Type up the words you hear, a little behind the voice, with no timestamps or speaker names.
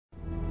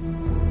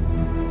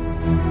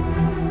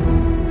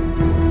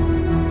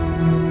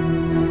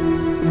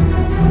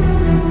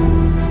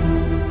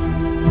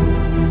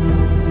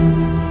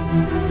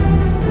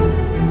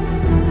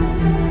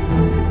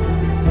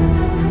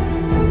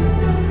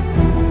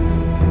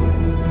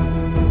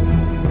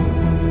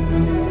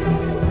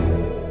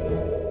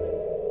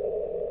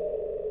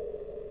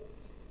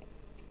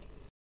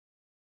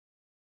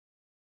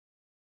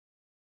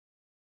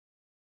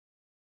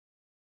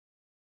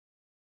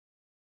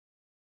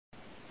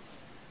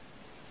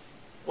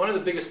One of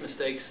the biggest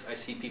mistakes I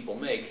see people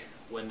make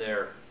when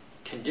they're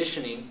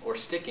conditioning or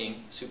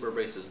sticking super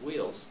abrasive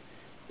wheels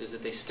is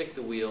that they stick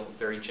the wheel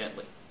very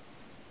gently.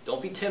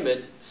 Don't be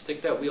timid,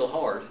 stick that wheel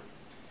hard,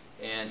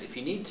 and if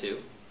you need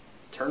to,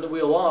 turn the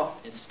wheel off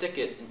and stick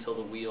it until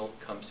the wheel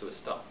comes to a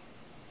stop.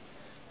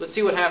 Let's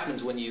see what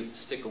happens when you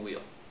stick a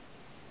wheel.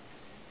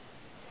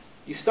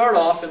 You start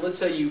off, and let's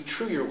say you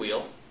true your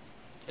wheel,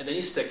 and then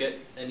you stick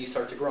it, and you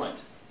start to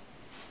grind.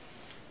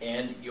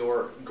 And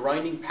your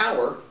grinding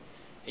power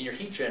and your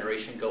heat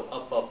generation go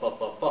up, up, up,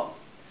 up, up.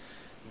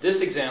 This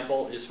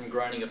example is from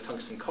grinding of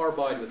tungsten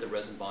carbide with a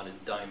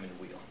resin-bonded diamond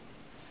wheel.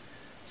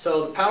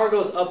 So the power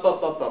goes up,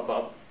 up, up, up,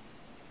 up,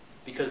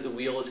 because the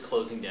wheel is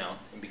closing down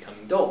and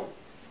becoming dull.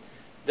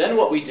 Then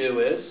what we do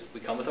is, we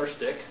come with our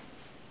stick,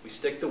 we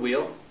stick the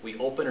wheel, we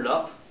open it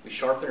up, we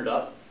sharpen it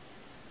up,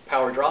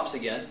 power drops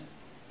again,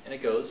 and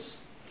it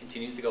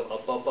continues to go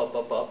up, up, up,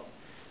 up, up,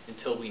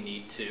 until we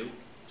need to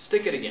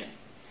stick it again.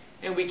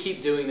 And we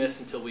keep doing this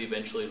until we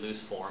eventually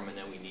lose form, and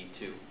then we need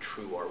to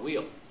true our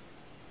wheel.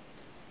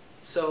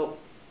 So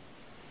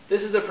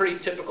this is a pretty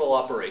typical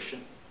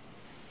operation.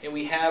 And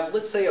we have,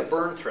 let's say, a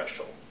burn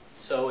threshold.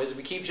 So as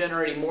we keep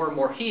generating more and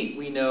more heat,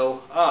 we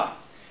know,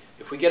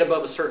 if we get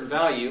above a certain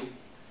value,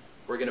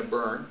 we're going to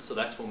burn, so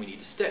that's when we need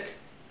to stick.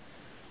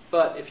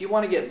 But if you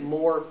want to get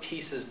more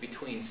pieces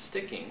between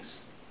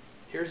stickings,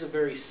 here's a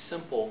very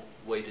simple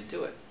way to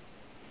do it.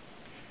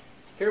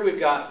 Here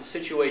we've got the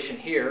situation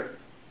here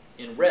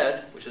in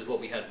red, which is what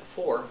we had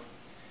before,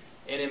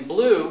 and in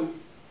blue,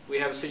 we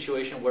have a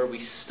situation where we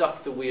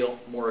stuck the wheel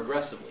more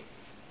aggressively.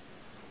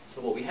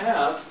 So what we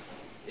have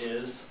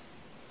is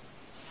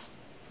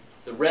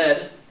the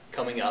red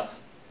coming up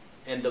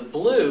and the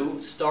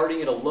blue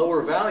starting at a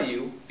lower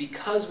value.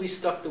 Because we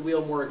stuck the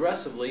wheel more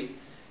aggressively,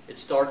 it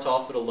starts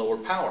off at a lower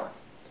power.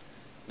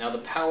 Now the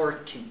power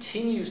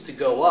continues to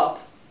go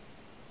up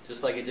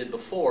just like it did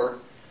before.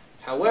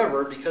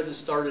 However, because it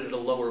started at a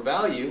lower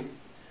value,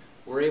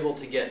 we're able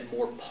to get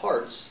more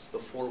parts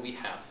before we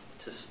have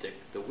to stick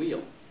the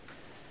wheel.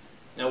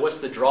 Now what's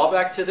the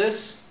drawback to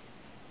this?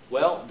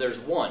 Well, there's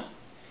one.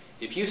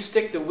 If you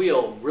stick the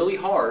wheel really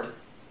hard,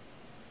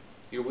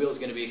 your wheel is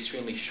going to be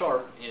extremely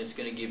sharp and it's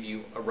going to give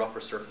you a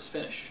rougher surface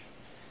finish.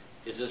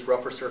 Is this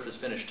rougher surface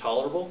finish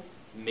tolerable?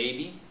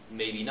 Maybe,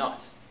 maybe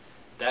not.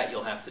 That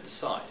you'll have to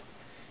decide.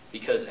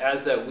 Because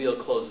as that wheel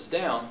closes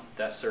down,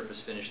 that surface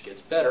finish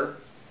gets better,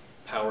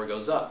 power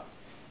goes up.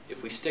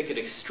 If we stick it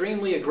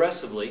extremely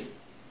aggressively,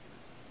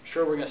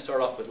 sure, we're going to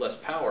start off with less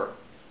power,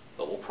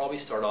 but we'll probably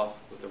start off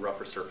with a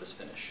rougher surface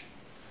finish.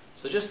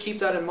 So just keep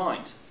that in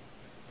mind.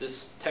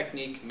 This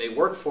technique may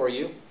work for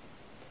you,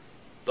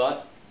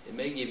 but it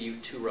may give you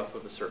too rough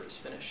of a surface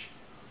finish,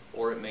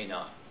 or it may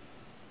not.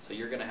 So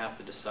you're going to have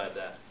to decide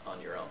that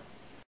on your own.